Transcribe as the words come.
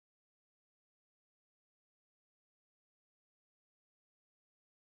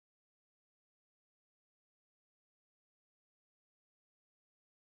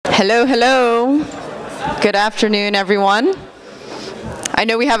Hello, hello. Good afternoon, everyone. I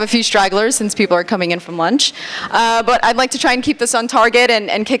know we have a few stragglers since people are coming in from lunch, but I'd like to try and keep this on target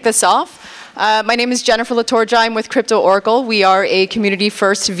and kick this off. My name is Jennifer Latorja. I'm with Crypto Oracle. We are a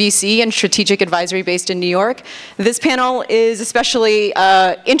community-first VC and strategic advisory based in New York. This panel is especially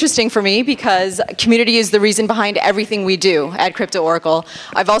interesting for me because community is the reason behind everything we do at Crypto Oracle.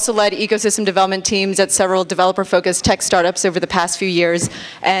 I've also led ecosystem development teams at several developer-focused tech startups over the past few years,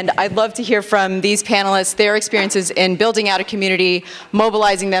 and I'd love to hear from these panelists, their experiences in building out a community,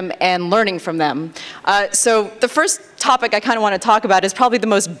 mobilizing them, and learning from them. So the first topic I kind of want to talk about is probably the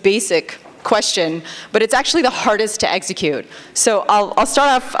most basic question, but it's actually the hardest to execute. So I'll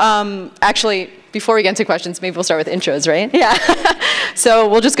start off, actually, before we get into questions, maybe we'll start with intros, right? Yeah. So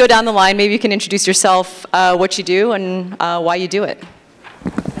we'll just go down the line. Maybe you can introduce yourself, what you do, and why you do it.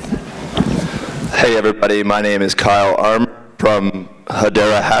 Hey everybody, my name is Kyle Arm from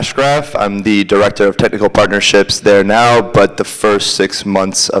Hedera Hashgraph. I'm the Director of Technical Partnerships there now, but the first 6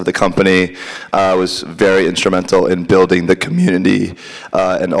 months of the company was very instrumental in building the community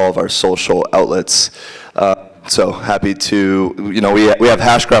and all of our social outlets. So happy to, we have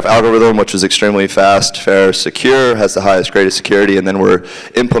Hashgraph algorithm, which is extremely fast, fair, secure, has the highest, greatest security, and then we're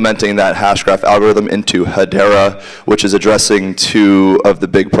implementing that Hashgraph algorithm into Hedera, which is addressing two of the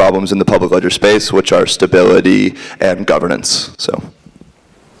big problems in the public ledger space, which are stability and governance. So.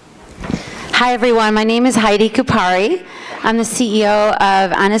 Hi everyone, my name is Heidi Kupari. I'm the CEO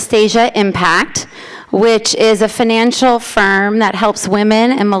of Anastasia Impact, which is a financial firm that helps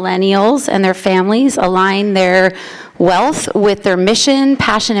women and millennials and their families align their wealth with their mission,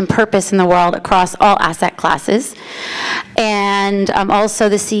 passion, and purpose in the world across all asset classes. And I'm also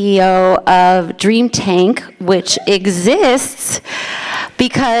the CEO of Dream Tank, which exists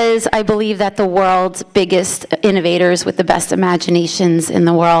because I believe that the world's biggest innovators with the best imaginations in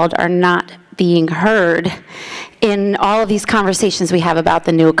the world are not being heard in all of these conversations we have about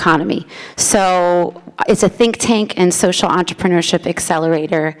the new economy. So it's a think tank and social entrepreneurship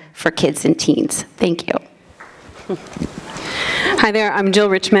accelerator for kids and teens. Thank you. Hi there, I'm Jill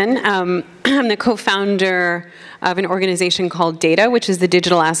Richmond. I'm the co-founder of an organization called DATA, which is the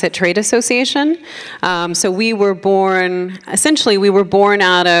Digital Asset Trade Association. So we were born, essentially we were born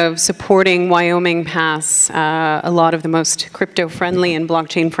out of supporting Wyoming pass a lot of the most crypto-friendly and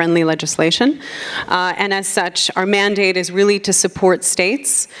blockchain-friendly legislation. And as such, our mandate is really to support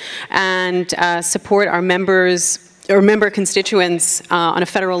states and support our members or member constituents on a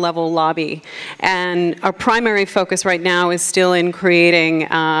federal level lobby. And our primary focus right now is still in creating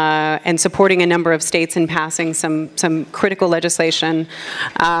and supporting a number of states in passing some critical legislation.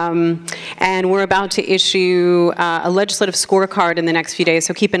 And we're about to issue a legislative scorecard in the next few days,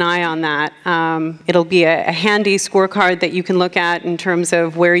 so keep an eye on that. It'll be a handy scorecard that you can look at in terms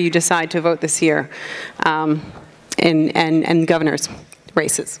of where you decide to vote this year and governor's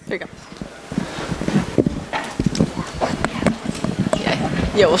races. There you go.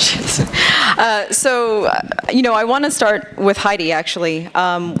 Yeah, well, I want to start with Heidi, actually.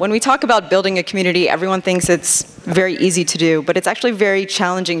 When we talk about building a community, everyone thinks it's very easy to do, but it's actually very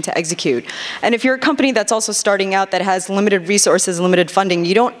challenging to execute. And if you're a company that's also starting out that has limited resources, limited funding,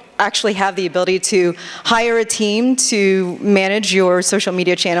 you don't actually have the ability to hire a team to manage your social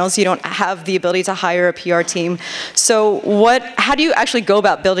media channels. You don't have the ability to hire a PR team. So how do you actually go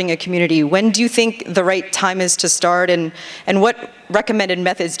about building a community? When do you think the right time is to start, and what recommended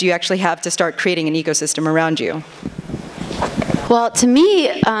methods do you actually have to start creating an ecosystem around you? Well, to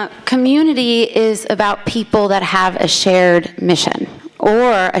me, community is about people that have a shared mission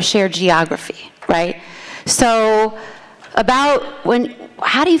or a shared geography, right? So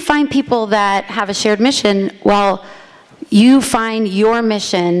how do you find people that have a shared mission? Well, you find your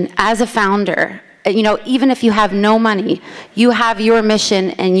mission as a founder. Even if you have no money, you have your mission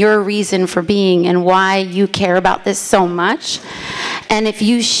and your reason for being and why you care about this so much. And if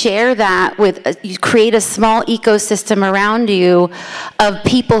you share that you create a small ecosystem around you of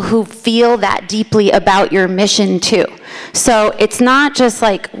people who feel that deeply about your mission too. So it's not just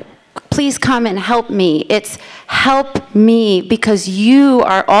like, please come and help me. It's help me because you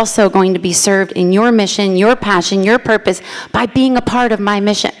are also going to be served in your mission, your passion, your purpose by being a part of my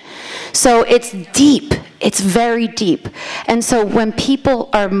mission. So it's deep, it's very deep. And so when people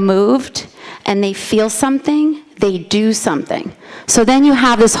are moved and they feel something, they do something. So then you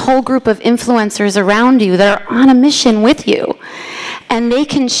have this whole group of influencers around you that are on a mission with you. And they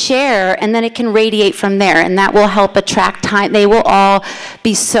can share, and then it can radiate from there, and that will help attract time. They will all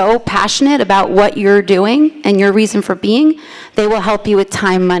be so passionate about what you're doing and your reason for being. They will help you with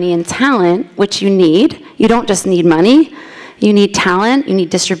time, money, and talent, which you need. You don't just need money. you need talent, you need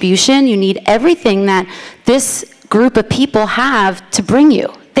distribution, you need everything that this group of people have to bring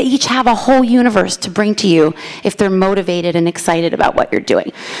you. They each have a whole universe to bring to you if they're motivated and excited about what you're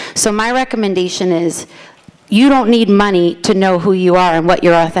doing. So my recommendation is, you don't need money to know who you are and what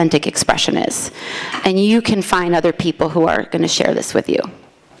your authentic expression is. And you can find other people who are going to share this with you.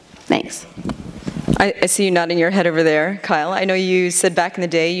 Thanks. I see you nodding your head over there, Kyle. I know you said back in the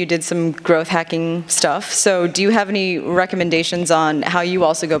day you did some growth hacking stuff. So do you have any recommendations on how you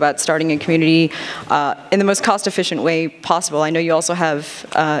also go about starting a community in the most cost-efficient way possible? I know you also have,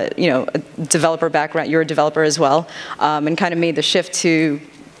 you know, a developer background. You're a developer as well, and kind of made the shift to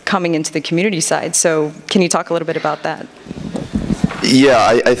coming into the community side. So can you talk a little bit about that?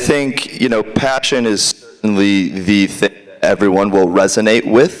 Yeah, I think, you know, passion is certainly the thing that everyone will resonate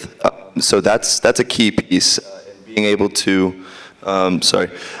with. So that's a key piece, being able to,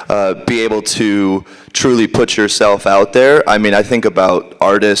 be able to truly put yourself out there. I mean, I think about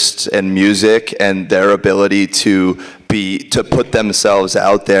artists and music and their ability to put themselves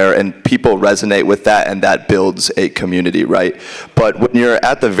out there, and people resonate with that, and that builds a community, right? But when you're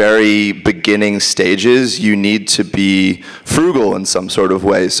at the very beginning stages, you need to be frugal in some sort of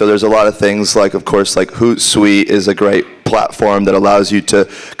way. So there's a lot of things like, of course, like Hootsuite is a great platform that allows you to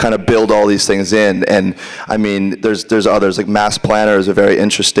kind of build all these things in. And I mean, there's others, like Mass Planner is a very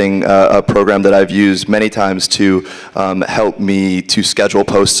interesting program that I've used many times to help me to schedule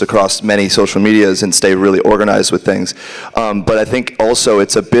posts across many social medias and stay really organized with things. But I think also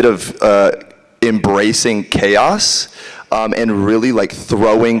it's a bit of embracing chaos and really like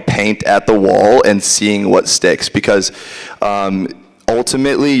throwing paint at the wall and seeing what sticks, because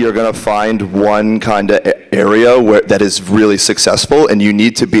ultimately you're going to find one kind of area that is really successful, and you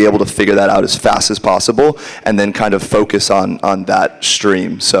need to be able to figure that out as fast as possible and then kind of focus on that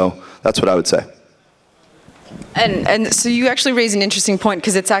stream. So that's what I would say. And so you actually raise an interesting point,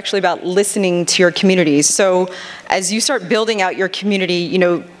 because it's actually about listening to your communities. So as you start building out your community, you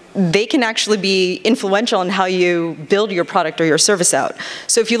know, they can actually be influential in how you build your product or your service out.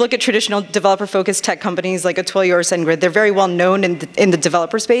 So if you look at traditional developer-focused tech companies like Twilio or SendGrid, they're very well known in the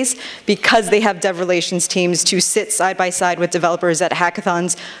developer space because they have dev relations teams to sit side by side with developers at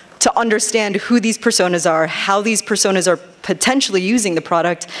hackathons to understand who these personas are, how these personas are potentially using the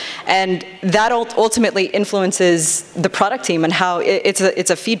product, and that ultimately influences the product team and how it's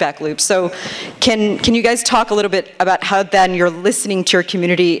a feedback loop. So can you guys talk a little bit about how then you're listening to your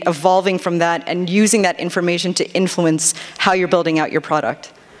community, evolving from that, and using that information to influence how you're building out your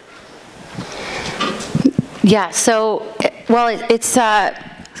product? Yeah, so, well, it's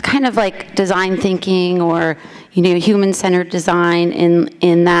kind of like design thinking, or human-centered design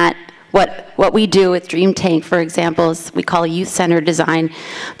in that what we do with Dream Tank, for example, is we call youth-centered design,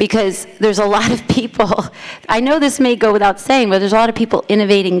 because there's a lot of people, I know this may go without saying, but there's a lot of people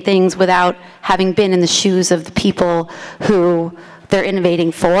innovating things without having been in the shoes of the people who they're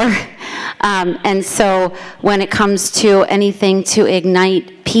innovating for. And so when it comes to anything to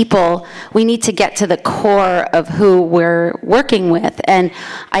ignite people, we need to get to the core of who we're working with. And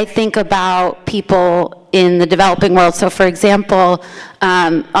I think about people in the developing world. So for example,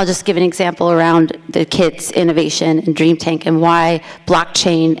 I'll just give an example around the kids' innovation in Dream Tank and why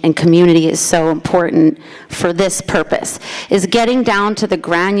blockchain and community is so important for this purpose, is getting down to the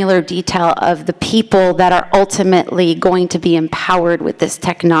granular detail of the people that are ultimately going to be empowered with this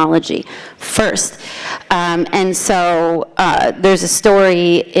technology first. And so there's a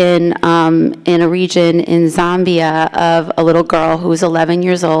story in a region in Zambia of a little girl who was 11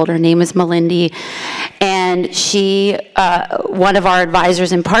 years old. Her name is Malindi. And she, one of our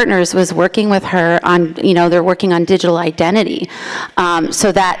advisors and partners was working with her on, they're working on digital identity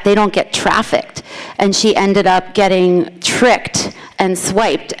so that they don't get trafficked. And she ended up getting tricked and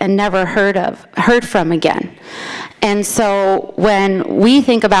swiped and never heard from again. And so when we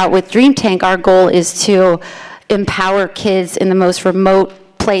think about with Dream Tank, our goal is to empower kids in the most remote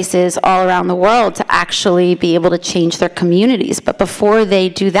places all around the world to actually be able to change their communities. But before they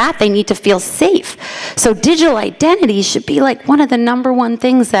do that, they need to feel safe. So digital identity should be like one of the #1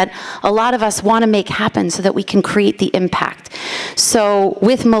 things that a lot of us want to make happen so that we can create the impact. So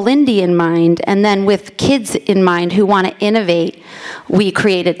with Malindi in mind, and then with kids in mind who want to innovate, we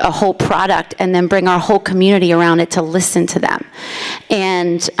created a whole product and then bring our whole community around it to listen to them.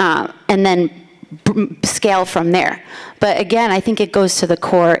 And then scale from there. But again, I think it goes to the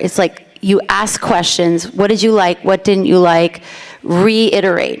core. It's like you ask questions. What did you like? What didn't you like?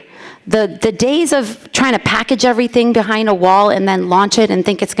 Reiterate. The days of trying to package everything behind a wall and then launch it and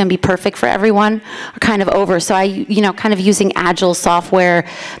think it's going to be perfect for everyone are kind of over. So kind of using agile software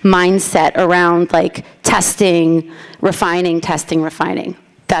mindset around like testing, refining, testing, refining.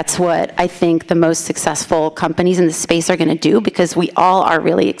 That's what I think the most successful companies in the space are going to do, because we all are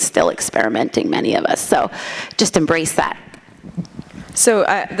really still experimenting, many of us. So just embrace that. So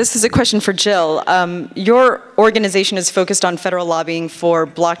this is a question for Jill. Your organization is focused on federal lobbying for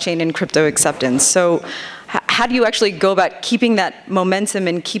blockchain and crypto acceptance. So how do you actually go about keeping that momentum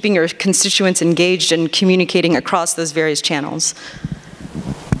and keeping your constituents engaged and communicating across those various channels?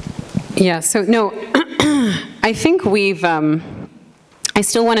 Yeah, so no, I think I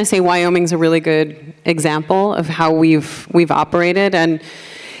still want to say Wyoming's a really good example of how we've operated, and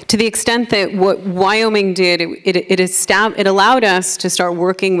to the extent that what Wyoming did, it allowed us to start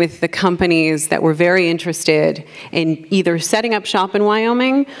working with the companies that were very interested in either setting up shop in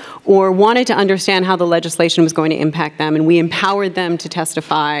Wyoming or wanted to understand how the legislation was going to impact them, and we empowered them to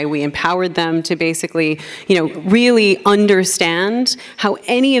testify. We empowered them to basically, really understand how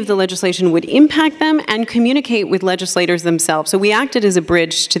any of the legislation would impact them and communicate with legislators themselves. So we acted as a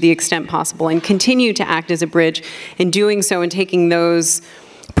bridge to the extent possible and continue to act as a bridge in doing so and taking those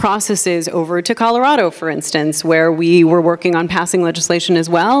processes over to Colorado, for instance, where we were working on passing legislation as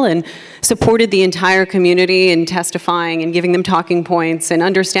well and supported the entire community in testifying and giving them talking points and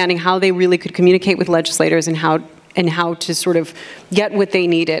understanding how they really could communicate with legislators and how to sort of get what they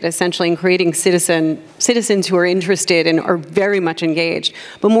needed, essentially, in creating citizens who are interested and are very much engaged.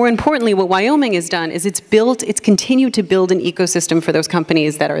 But more importantly, what Wyoming has done is it's continued to build an ecosystem for those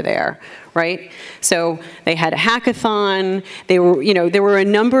companies that are there, right? So they had a hackathon. There were a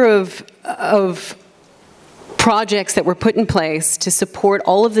number of projects that were put in place to support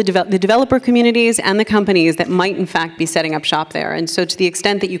all of the developer communities and the companies that might in fact be setting up shop there. And so to the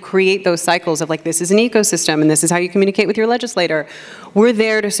extent that you create those cycles of like, this is an ecosystem and this is how you communicate with your legislator, we're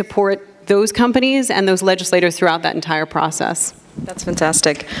there to support those companies and those legislators throughout that entire process. That's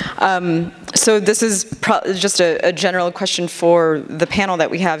fantastic. So this is just a general question for the panel that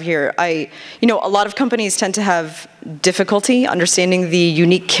we have here. A lot of companies tend to have difficulty understanding the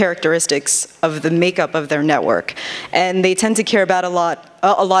unique characteristics of the makeup of their network, and they tend to care about a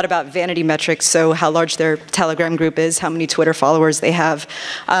lot about vanity metrics. So how large their Telegram group is, how many Twitter followers they have.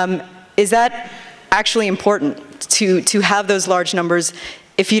 Is that actually important to have those large numbers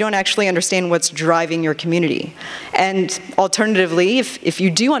if you don't actually understand what's driving your community? And alternatively, if you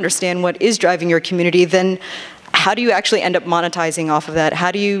do understand what is driving your community, then how do you actually end up monetizing off of that?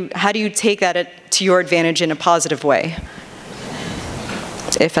 How do you take that to your advantage in a positive way,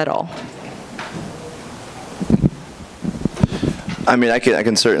 if at all? I mean, I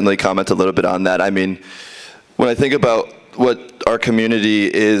can certainly comment a little bit on that. I mean, when I think about what our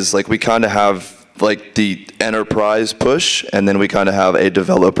community is, like, we kind of have like the enterprise push, and then we kind of have a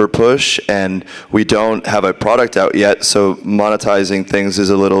developer push, and we don't have a product out yet, so monetizing things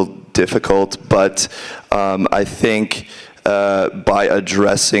is a little difficult. But I think by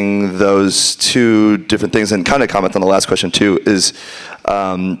addressing those two different things, and kind of comment on the last question too, is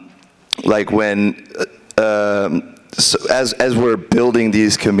like when so as we're building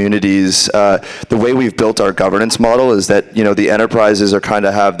these communities, the way we've built our governance model is that the enterprises are kind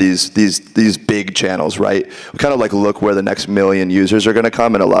of have these big channels, right? We kind of like look where the next million users are going to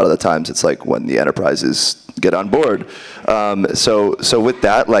come, and a lot of the times it's like when the enterprises get on board. So with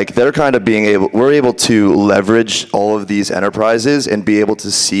that, like, they're kind of we're able to leverage all of these enterprises and be able to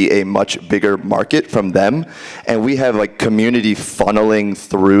see a much bigger market from them, and we have like community funneling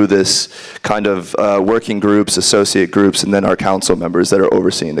through this kind of working groups, associate groups, and then our council members that are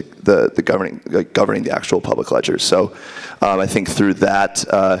overseeing the governing the actual public ledgers. So I think through that,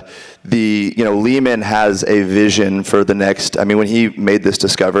 Lehman has a vision for the next. I mean, when he made this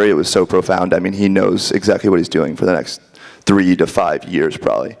discovery, it was so profound. I mean, he knows exactly what he's doing for the next 3 to 5 years,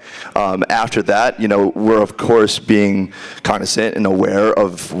 probably. After that, we're of course being cognizant and aware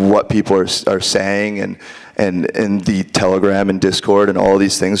of what people are saying, and the Telegram and Discord and all of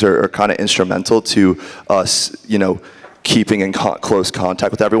these things are kind of instrumental to us, keeping in close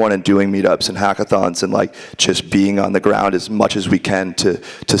contact with everyone and doing meetups and hackathons and like just being on the ground as much as we can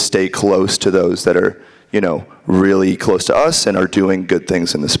to stay close to those that are, really close to us and are doing good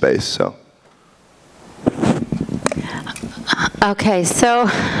things in the space. So. Okay, so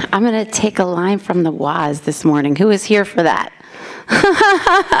I'm going to take a line from the WAS this morning. Who was here for that?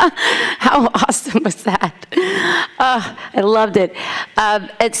 How awesome was that? I loved it.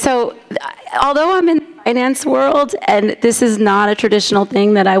 And so, although I'm in finance world, and this is not a traditional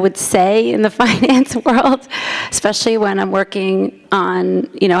thing that I would say in the finance world, especially when I'm working on,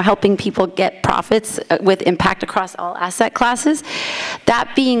 helping people get profits with impact across all asset classes.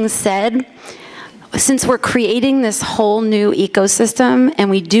 That being said, since we're creating this whole new ecosystem, and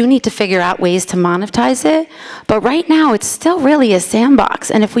we do need to figure out ways to monetize it, but right now it's still really a sandbox.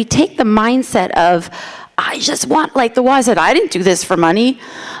 And if we take the mindset of, I just want, like the Y said, I didn't do this for money.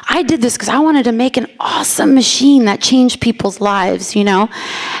 I did this because I wanted to make an awesome machine that changed people's lives,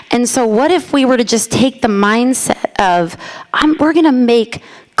 And so what if we were to just take the mindset of, we're going to make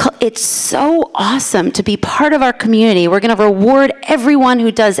it's so awesome to be part of our community. We're going to reward everyone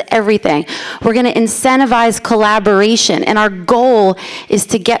who does everything. We're going to incentivize collaboration. And our goal is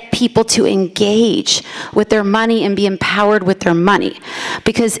to get people to engage with their money and be empowered with their money.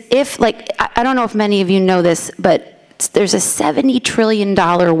 Because I don't know if many of you know this, but there's a $70 trillion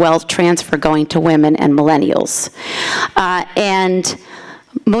wealth transfer going to women and millennials. And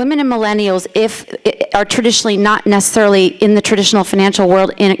women and millennials, are traditionally not necessarily in the traditional financial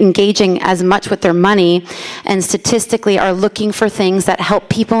world engaging as much with their money, and statistically are looking for things that help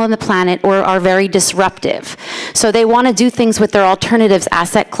people on the planet or are very disruptive. So they want to do things with their alternatives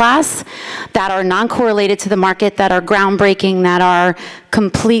asset class that are non-correlated to the market, that are groundbreaking, that are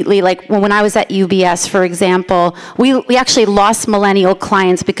completely, like when I was at UBS, for example, we actually lost millennial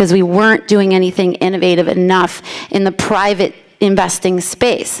clients because we weren't doing anything innovative enough in the private investing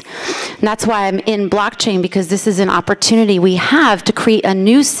space. And that's why I'm in blockchain, because this is an opportunity we have to create a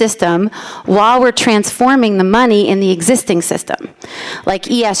new system while we're transforming the money in the existing system. Like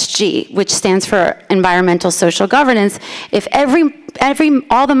ESG, which stands for environmental social governance. If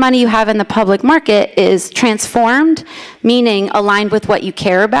all the money you have in the public market is transformed, meaning aligned with what you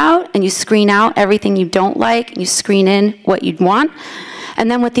care about, and you screen out everything you don't like, and you screen in what you'd want. And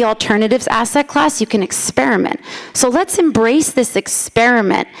then with the alternatives asset class, you can experiment. So let's embrace this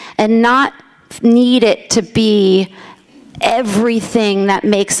experiment and not need it to be everything that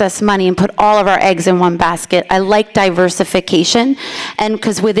makes us money and put all of our eggs in one basket. I like diversification, and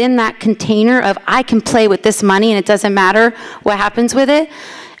because within that container of I can play with this money and it doesn't matter what happens with it,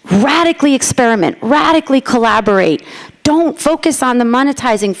 radically experiment, radically collaborate. Don't focus on the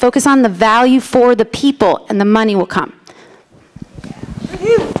monetizing, focus on the value for the people, and the money will come.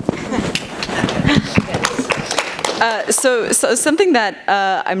 So something that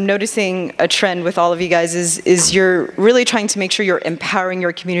I'm noticing a trend with all of you guys is you're really trying to make sure you're empowering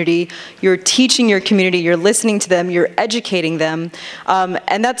your community, you're teaching your community, you're listening to them, you're educating them,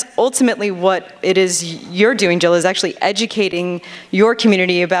 and that's ultimately what it is you're doing, Jill, is actually educating your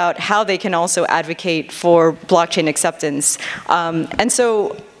community about how they can also advocate for blockchain acceptance. And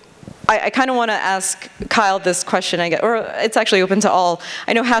so I kind of want to ask Kyle this question, or it's actually open to all.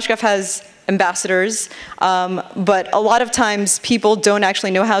 I know Hashgraph has ambassadors, but a lot of times people don't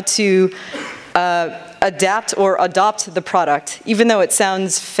actually know how to adapt or adopt the product, even though it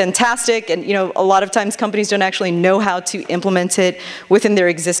sounds fantastic. And a lot of times companies don't actually know how to implement it within their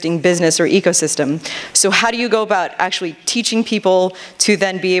existing business or ecosystem. So how do you go about actually teaching people to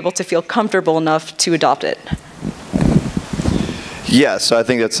then be able to feel comfortable enough to adopt it? Yeah, so I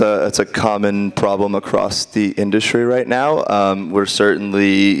think it's a common problem across the industry right now. We're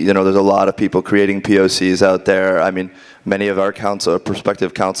certainly, there's a lot of people creating POCs out there. I mean, many of our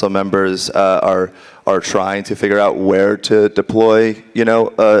prospective council members are trying to figure out where to deploy,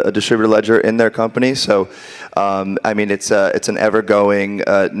 a distributed ledger in their company. So, I mean, it's an ever-going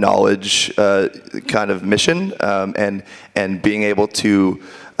knowledge kind of mission, and being able to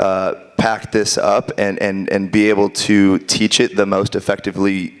pack this up and be able to teach it the most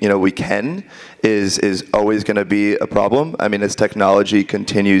effectively we can is always going to be a problem. I mean, as technology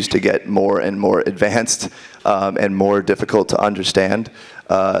continues to get more and more advanced and more difficult to understand,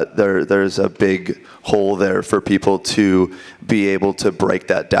 there's a big hole there for people to be able to break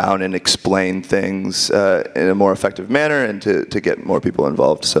that down and explain things in a more effective manner, and to get more people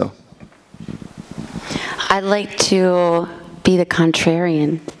involved. So I'd like to be the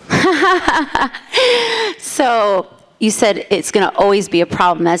contrarian. So you said it's going to always be a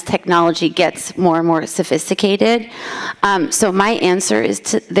problem as technology gets more and more sophisticated. So my answer is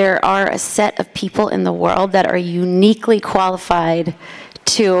there are a set of people in the world that are uniquely qualified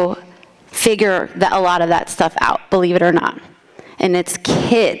to figure a lot of that stuff out, believe it or not. And it's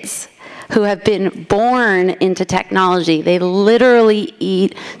kids who have been born into technology. They literally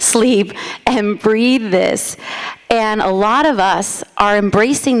eat, sleep, and breathe this. And a lot of us are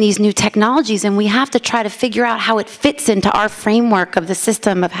embracing these new technologies, and we have to try to figure out how it fits into our framework of the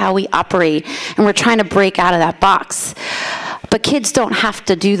system of how we operate, and we're trying to break out of that box. But kids don't have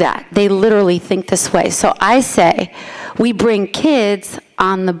to do that. They literally think this way. So I say we bring kids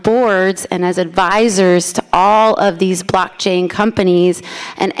on the boards and as advisors to all of these blockchain companies,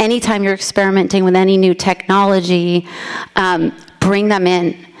 and anytime you're experimenting with any new technology, bring them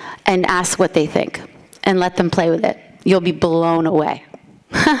in and ask what they think and let them play with it. You'll be blown away.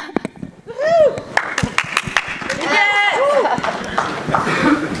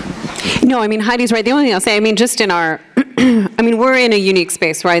 No, I mean, Heidi's right. The only thing I'll say, I mean, just in our, I mean, we're in a unique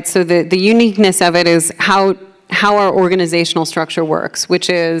space, right? So the uniqueness of it is how our organizational structure works, which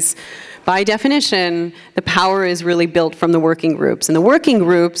is, by definition, the power is really built from the working groups. And the working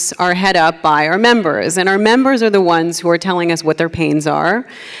groups are head up by our members. And our members are the ones who are telling us what their pains are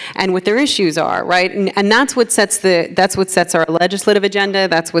and what their issues are, right? And that's what sets our legislative agenda.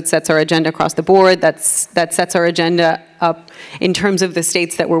 That's what sets our agenda across the board. That sets our agenda up in terms of the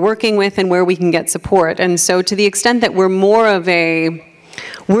states that we're working with and where we can get support. And so to the extent that we're more of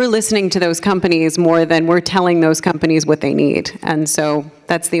we're listening to those companies more than we're telling those companies what they need. And so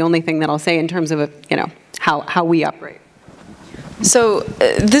that's the only thing that I'll say in terms of, how we operate. So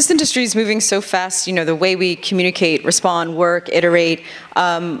this industry is moving so fast, the way we communicate, respond, work, iterate.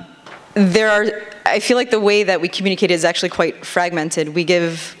 I feel like the way that we communicate is actually quite fragmented. We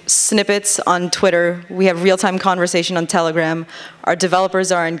give snippets on Twitter. We have real-time conversation on Telegram. Our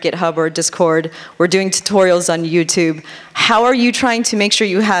developers are on GitHub or Discord. We're doing tutorials on YouTube. How are you trying to make sure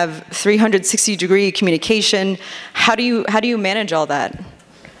you have 360-degree communication? How do you manage all that?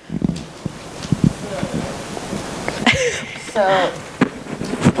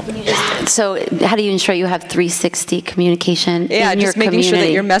 So how do you ensure you have 360 communication in your community? Yeah, just making sure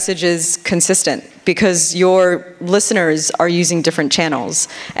that your message is consistent, because your listeners are using different channels.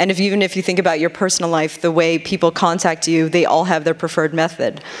 And even if you think about your personal life, the way people contact you, they all have their preferred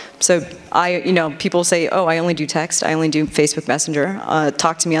method. So people say, oh, I only do text, I only do Facebook Messenger,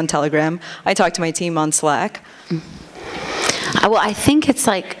 talk to me on Telegram, I talk to my team on Slack. Well, I think it's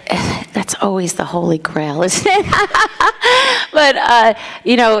like, that's always the holy grail, isn't it? But,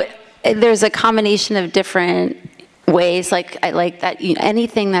 there's a combination of different ways, like I like that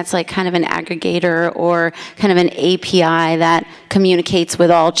anything that's like kind of an aggregator or kind of an API that communicates with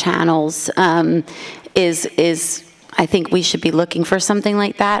all channels is I think we should be looking for something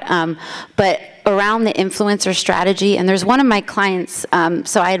like that. But around the influencer strategy, and there's one of my clients,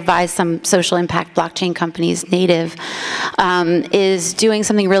 so I advise some social impact blockchain companies, Native, is doing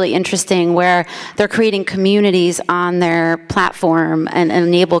something really interesting where they're creating communities on their platform and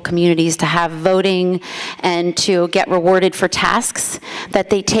enable communities to have voting and to get rewarded for tasks that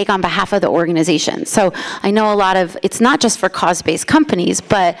they take on behalf of the organization. So I know it's not just for cause-based companies,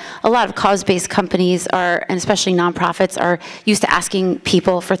 but a lot of cause-based companies are, and especially nonprofits, are used to asking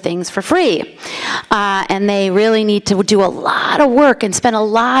people for things for free. And they really need to do a lot of work and spend a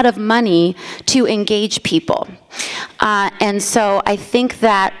lot of money to engage people. And so I think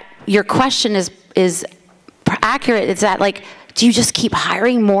that your question is accurate. Is that like, do you just keep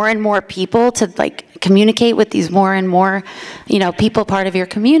hiring more and more people to like communicate with these more and more, people part of your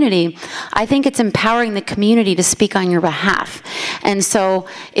community? I think it's empowering the community to speak on your behalf. And so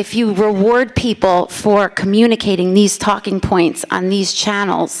if you reward people for communicating these talking points on these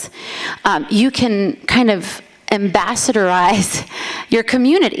channels, you can kind of ambassadorize your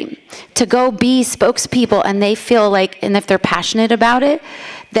community to go be spokespeople, and they feel like, and if they're passionate about it,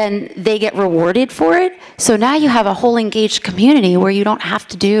 then they get rewarded for it. So now you have a whole engaged community where you don't have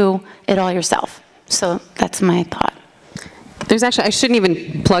to do it all yourself. So that's my thought. There's actually, I shouldn't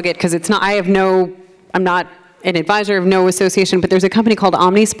even plug it because it's not, I'm not an advisor of no association, but there's a company called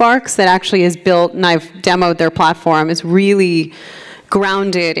OmniSparks that actually is built, and I've demoed their platform. It's really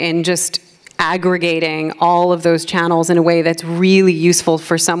grounded in just aggregating all of those channels in a way that's really useful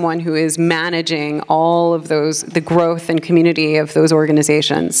for someone who is managing all of those, the growth and community of those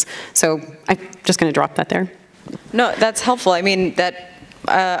organizations. So I'm just going to drop that there. No, that's helpful. I mean,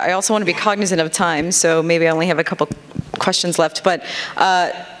 I also want to be cognizant of time, so maybe I only have a couple questions left. But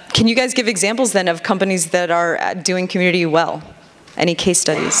can you guys give examples then of companies that are doing community well? Any case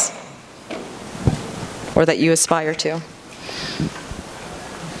studies? Or that you aspire to?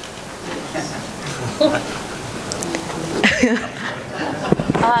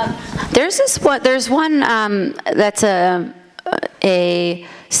 There's one that's a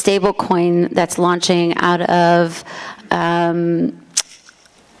stable coin that's launching out of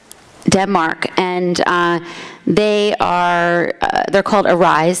Denmark, and they're called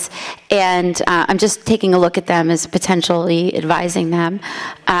Arise, and I'm just taking a look at them as potentially advising them,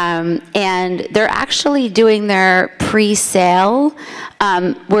 and they're actually doing their pre-sale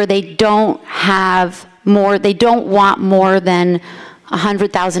where they don't have more, they don't want more than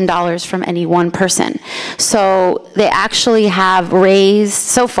 $100,000 from any one person. So they actually have raised,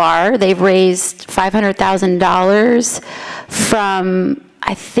 so far, they've raised $500,000 from,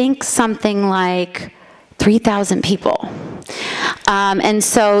 I think, something like 3,000 people. And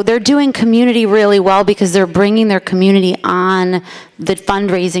so they're doing community really well because they're bringing their community on the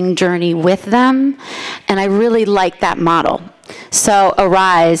fundraising journey with them. And I really like that model. So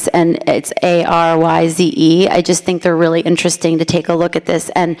Arise, and it's ARYZE, I just think they're really interesting to take a look at this.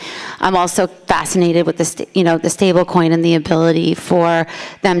 And I'm also fascinated with the stable coin and the ability for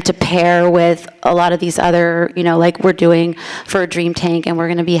them to pair with a lot of these other, like we're doing for a Dream Tank, and we're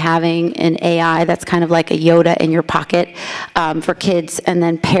going to be having an AI that's kind of like a Yoda in your pocket for kids, and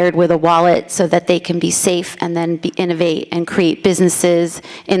then paired with a wallet so that they can be safe and then innovate and create businesses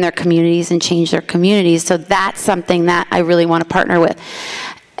in their communities and change their communities. So that's something that I really want to partner with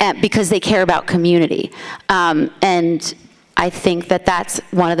because they care about community. And I think that that's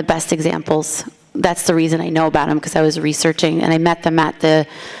one of the best examples. That's the reason I know about them, because I was researching and I met them at the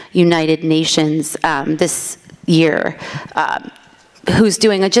United Nations this year, who's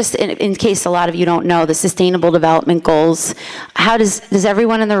doing, just in case a lot of you don't know, the Sustainable Development Goals. Does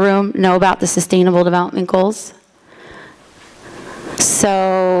everyone in the room know about the Sustainable Development Goals?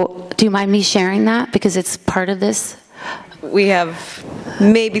 So do you mind me sharing that, because it's part of this? We have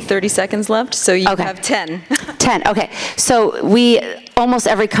maybe 30 seconds left, so you have 10. 10, okay. So almost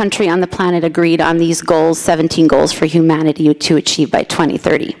every country on the planet agreed on these goals, 17 goals for humanity to achieve by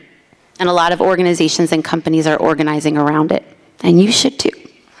 2030. And a lot of organizations and companies are organizing around it. And you should too.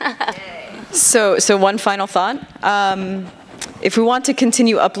 So one final thought. If we want to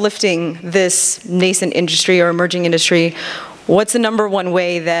continue uplifting this nascent industry or emerging industry, what's the #1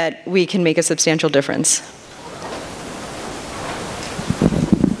 way that we can make a substantial difference?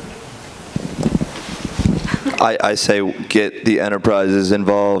 I say get the enterprises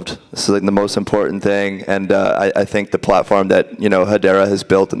involved. This is like the most important thing, and I think the platform that Hedera has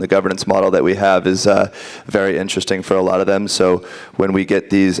built and the governance model that we have is very interesting for a lot of them. So when we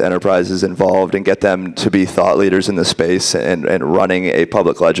get these enterprises involved and get them to be thought leaders in the space and running a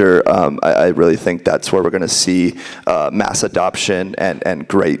public ledger, I really think that's where we're going to see mass adoption and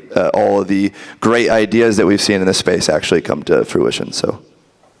great all of the great ideas that we've seen in this space actually come to fruition. So.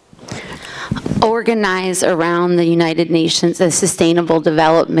 Organize around the United Nations, the Sustainable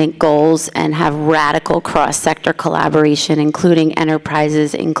Development Goals, and have radical cross-sector collaboration, including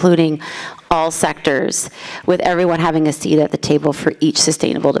enterprises, including all sectors, with everyone having a seat at the table for each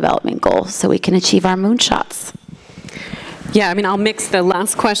Sustainable Development Goal, so we can achieve our moonshots. Yeah, I mean, I'll mix the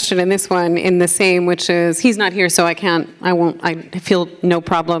last question and this one in the same, which is, he's not here, so I feel no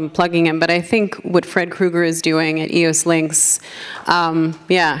problem plugging him, but I think what Fred Krueger is doing at EOS Links, he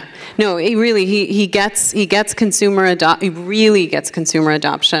really gets consumer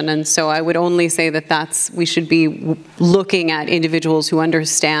adoption, and so I would only say that we should be looking at individuals who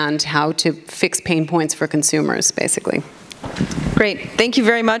understand how to fix pain points for consumers, basically. Great, thank you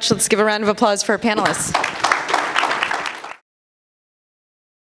very much. Let's give a round of applause for our panelists.